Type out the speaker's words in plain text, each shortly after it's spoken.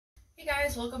Hey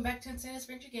guys, welcome back to Insanus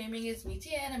Ventri Gaming. It's me,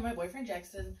 Tian, and my boyfriend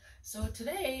Jackson. So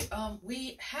today,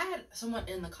 we had someone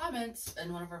in the comments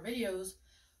in one of our videos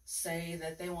say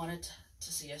that they wanted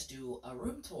to see us do a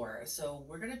room tour. So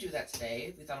we're gonna do that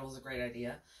today. We thought it was a great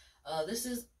idea. This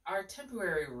is our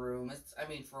temporary room.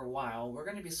 For a while. We're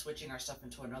gonna be switching our stuff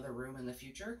into another room in the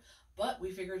future, but we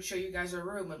figured to show you guys our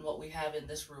room and what we have in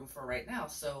this room for right now.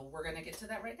 So we're gonna get to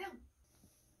that right now.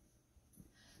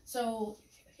 So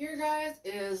here, guys,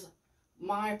 is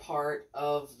my part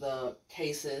of the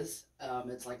cases.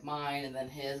 It's like mine and then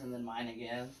his and then mine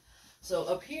again. So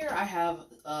up here I have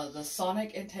the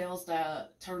Sonic and Tails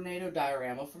Tornado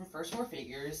diorama from First Four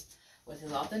Figures with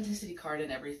his authenticity card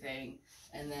and everything.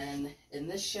 And then in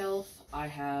this shelf I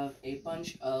have a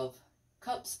bunch of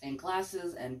cups and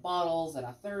glasses and bottles and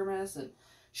a thermos and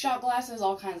shot glasses,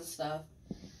 all kinds of stuff.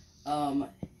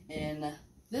 In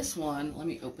this one, let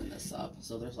me open this up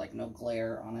so there's like no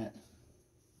glare on it.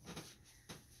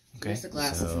 Okay, the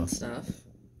glasses and stuff.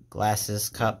 Glasses,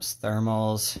 cups,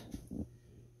 thermals.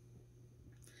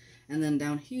 And then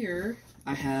down here,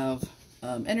 I have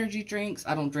energy drinks.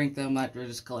 I don't drink them, they're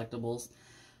just collectibles.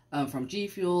 From G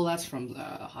Fuel, that's from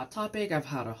Hot Topic. I've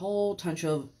had a whole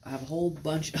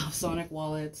bunch of Sonic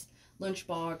wallets,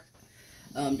 lunchbox.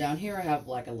 Down here, I have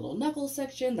like a little Knuckles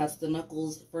section. That's the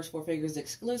Knuckles First Four Figures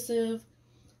exclusive.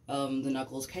 The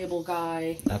Knuckles cable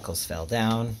guy. Knuckles fell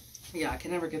down. Yeah, I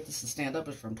can never get this to stand up.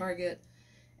 It's from Target.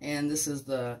 And this is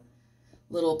the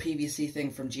little PVC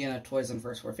thing from Gianna Toys and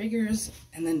First Four Figures.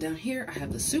 And then down here, I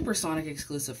have the Super Sonic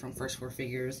exclusive from First Four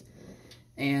Figures.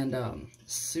 And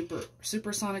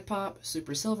Super Sonic Pop,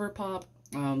 Super Silver Pop,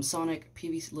 Sonic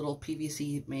PVC, little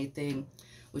PVC made thing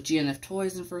with GNF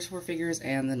Toys and First Four Figures.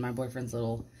 And then my boyfriend's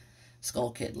little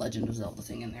Skull Kid Legend of Zelda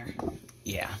thing in there.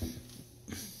 Yeah.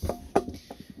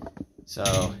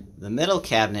 So, the middle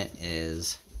cabinet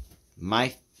is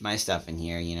my stuff in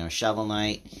here, you know, Shovel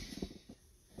Knight.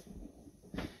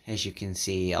 As you can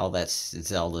see, all that's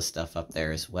Zelda stuff up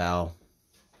there as well.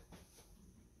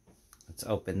 Let's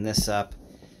open this up.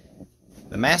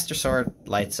 The Master Sword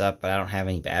lights up, but I don't have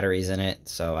any batteries in it,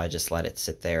 so I just let it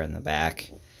sit there in the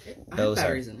back. I have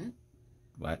batteries in it.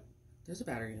 What? There's a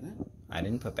battery in it. I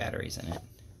didn't put batteries in it.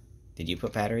 Did you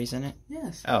put batteries in it?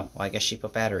 Yes. Oh, well, I guess she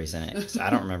put batteries in it. So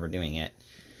I don't remember doing it.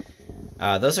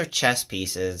 Those are chess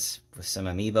pieces with some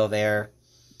amiibo there.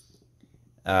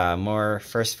 More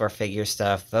First Four Figure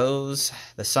stuff. Those,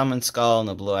 the Summon Skull and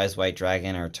the Blue Eyes White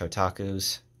Dragon are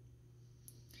Totaku's.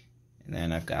 And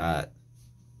then I've got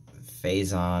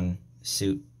Phazon,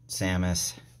 Suit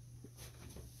Samus.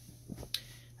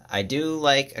 I do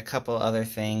like a couple other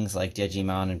things like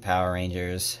Digimon and Power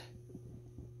Rangers.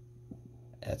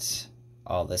 That's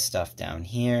all this stuff down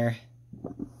here.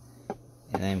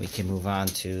 And then we can move on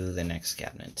to the next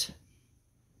cabinet.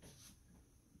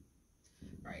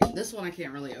 Right, this one I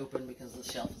can't really open because the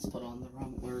shelf is put on the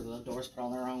wrong, or the door's put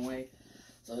on the wrong way,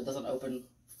 so it doesn't open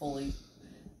fully.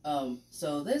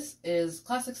 So this is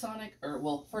Classic Sonic,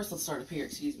 well, first let's start up here,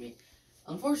 excuse me.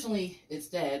 Unfortunately, it's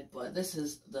dead, but this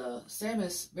is the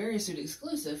Samus Variasuit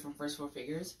exclusive from First Four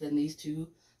Figures. Then these two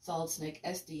Solid Snake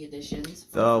SD editions.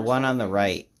 The one on the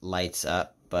right lights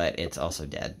up, but it's also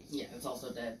dead. Yeah, it's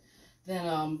also dead.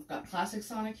 Then, got Classic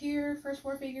Sonic here, First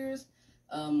Four Figures.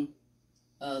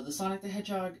 The Sonic the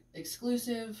Hedgehog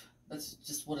exclusive, that's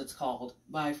just what it's called,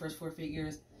 by First Four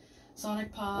Figures.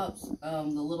 Sonic Pops, the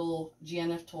little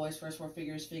GNF Toys First Four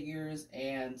figures,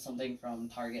 and something from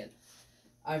Target.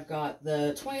 I've got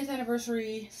the 20th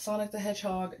anniversary Sonic the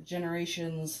Hedgehog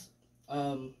Generations, I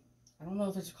don't know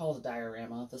if it's called a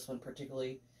diorama, this one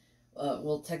particularly,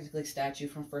 well, technically statue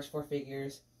from First Four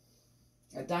Figures.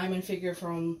 A diamond figure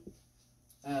from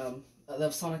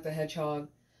of Sonic the Hedgehog,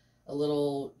 a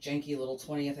little janky little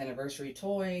 20th anniversary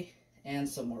toy, and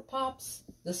some more pops.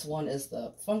 This one is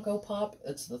the Funko Pop.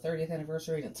 It's the 30th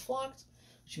anniversary and it's flocked,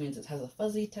 which means it has a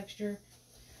fuzzy texture.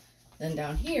 Then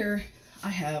down here, I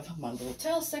have my little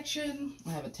Tails section.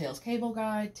 I have a Tails cable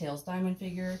guy, Tails diamond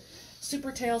figure,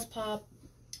 Super Tails Pop,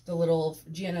 the little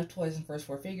GNF Toys and First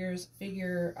Four Figures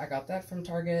figure. I got that from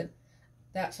Target.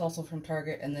 That's also from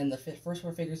Target. And then the First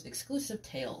Four Figures exclusive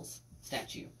Tails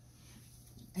statue.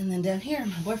 And then down here,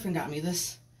 my boyfriend got me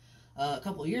this a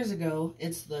couple years ago.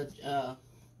 It's the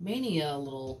Mania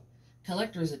little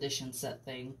collector's edition set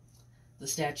thing. The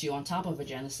statue on top of a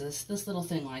Genesis. This little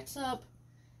thing lights up.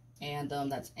 And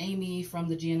that's Amy from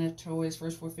the GNF Toys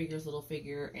First Four Figures little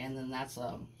figure. And then that's,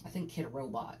 I think, Kid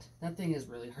Robot. That thing is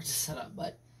really hard to set up,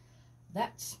 but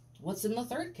that's what's in the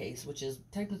third case, which is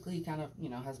technically kind of, you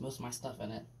know, has most of my stuff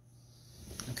in it.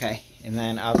 Okay, and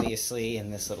then obviously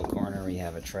in this little corner we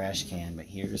have a trash can, but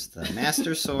here's the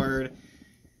Master Sword,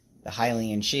 the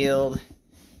Hylian shield,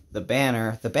 the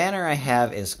banner. The banner I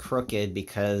have is crooked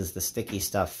because the sticky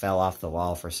stuff fell off the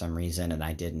wall for some reason, and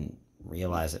I didn't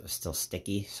realize it was still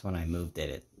sticky. So when I moved it,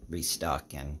 it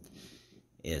restuck and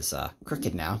is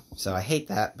crooked now. So I hate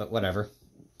that, but whatever.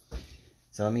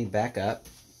 So let me back up.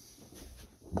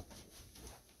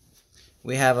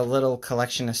 We have a little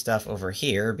collection of stuff over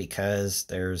here because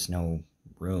there's no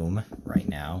room right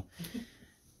now.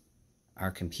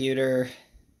 Our computer.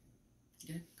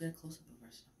 Get a close-up of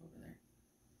our stuff over there.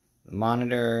 The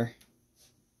monitor.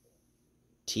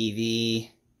 TV.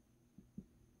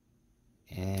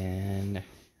 And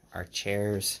our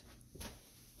chairs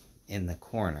in the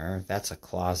corner. That's a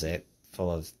closet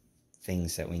full of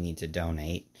things that we need to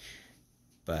donate.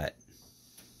 But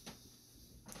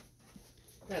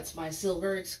that's my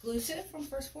silver exclusive from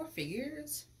First Four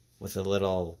Figures. With a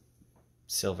little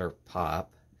silver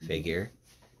pop figure.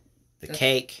 The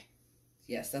cake.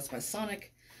 Yes, that's my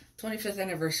Sonic 25th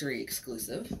anniversary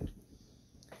exclusive.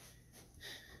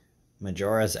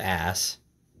 Majora's ass.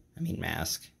 I mean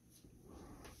mask.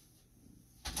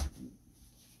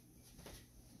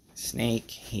 Snake,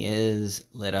 he is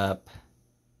lit up.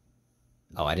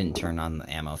 Oh, I didn't turn on the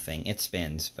ammo thing. It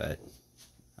spins, but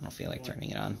I don't feel like turning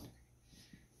it on.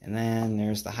 And then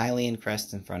there's the Hylian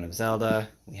crest in front of Zelda.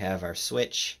 We have our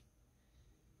Switch.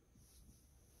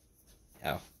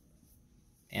 Oh.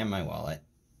 And my wallet.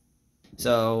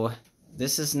 So,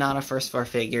 this is not a First Four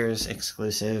Figures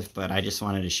exclusive, but I just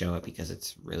wanted to show it because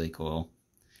it's really cool.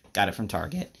 Got it from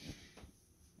Target.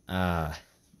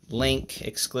 Link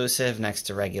exclusive next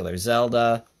to regular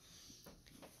Zelda.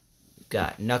 We've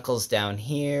got Knuckles down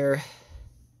here.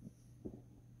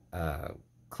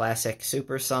 Classic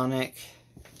Supersonic.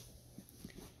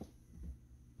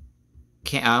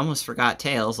 I almost forgot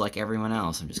Tails like everyone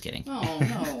else. I'm just kidding.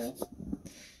 Oh,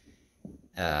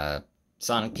 no.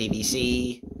 Sonic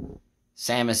PVC.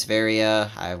 Samus Varia.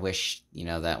 I wish,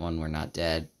 that one were not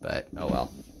dead, but oh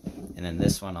well. And then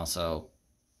this one also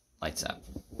lights up.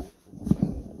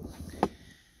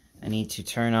 I need to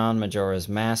turn on Majora's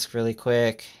Mask really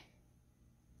quick.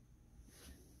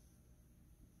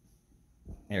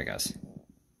 There it goes.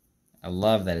 I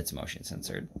love that it's motion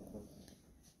censored.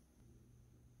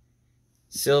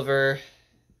 Silver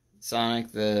Sonic,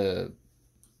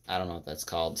 I don't know what that's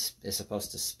called, is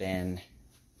supposed to spin.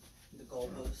 The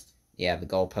goalpost. Yeah, the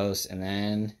goalpost. And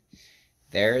then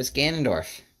there's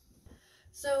Ganondorf.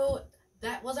 So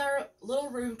that was our little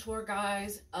room tour,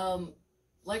 guys.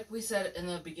 Like we said in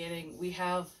the beginning, we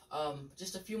have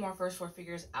just a few more First Four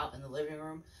Figures out in the living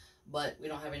room, but we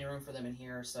don't have any room for them in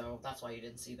here, so that's why you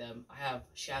didn't see them. I have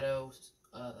Shadow,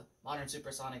 Modern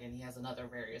Supersonic, and he has another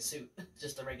various suit,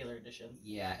 just the regular edition.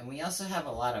 Yeah, and we also have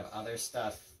a lot of other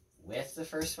stuff with the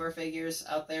First Four Figures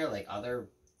out there, like other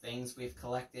things we've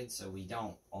collected, so we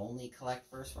don't only collect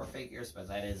First Four Figures, but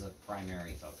that is a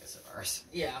primary focus of ours.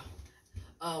 Yeah.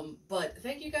 But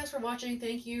thank you guys for watching.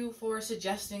 Thank you for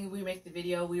suggesting we make the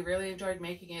video. We really enjoyed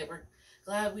making it. We're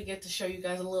glad we get to show you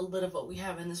guys a little bit of what we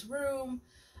have in this room.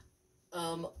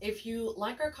 If you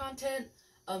like our content,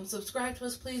 subscribe to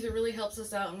us, please. It really helps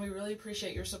us out, and we really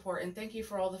appreciate your support. And thank you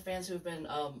for all the fans who have been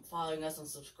following us and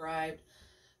subscribed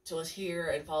to us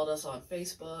here and followed us on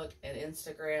Facebook and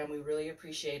Instagram. We really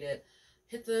appreciate it.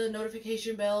 Hit the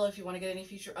notification bell if you want to get any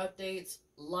future updates.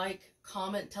 Like,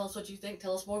 comment, tell us what you think.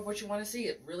 Tell us more of what you want to see.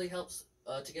 It really helps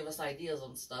to give us ideas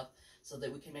on stuff so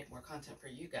that we can make more content for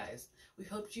you guys. We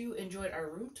hope you enjoyed our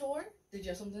room tour. Did you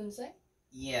have something to say?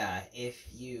 Yeah, if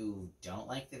you don't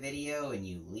like the video and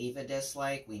you leave a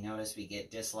dislike, we notice we get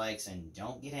dislikes and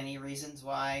don't get any reasons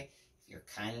why. If you're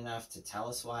kind enough to tell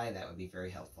us why, that would be very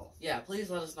helpful. Yeah, please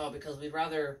let us know, because we'd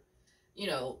rather,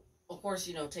 of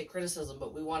course, take criticism,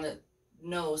 but we want to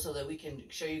know so that we can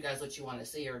show you guys what you want to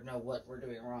see or know what we're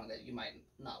doing wrong that you might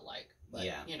not like. But,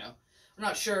 yeah. We're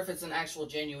not sure if it's an actual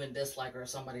genuine dislike or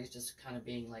somebody's just kind of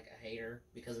being like a hater,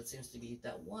 because it seems to be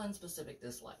that one specific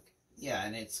dislike. Yeah,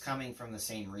 and it's coming from the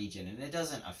same region, and it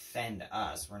doesn't offend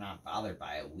us. We're not bothered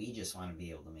by it. We just want to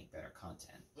be able to make better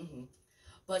content. Mm-hmm.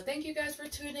 But thank you guys for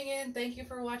tuning in. Thank you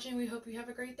for watching. We hope you have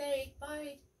a great day.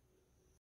 Bye.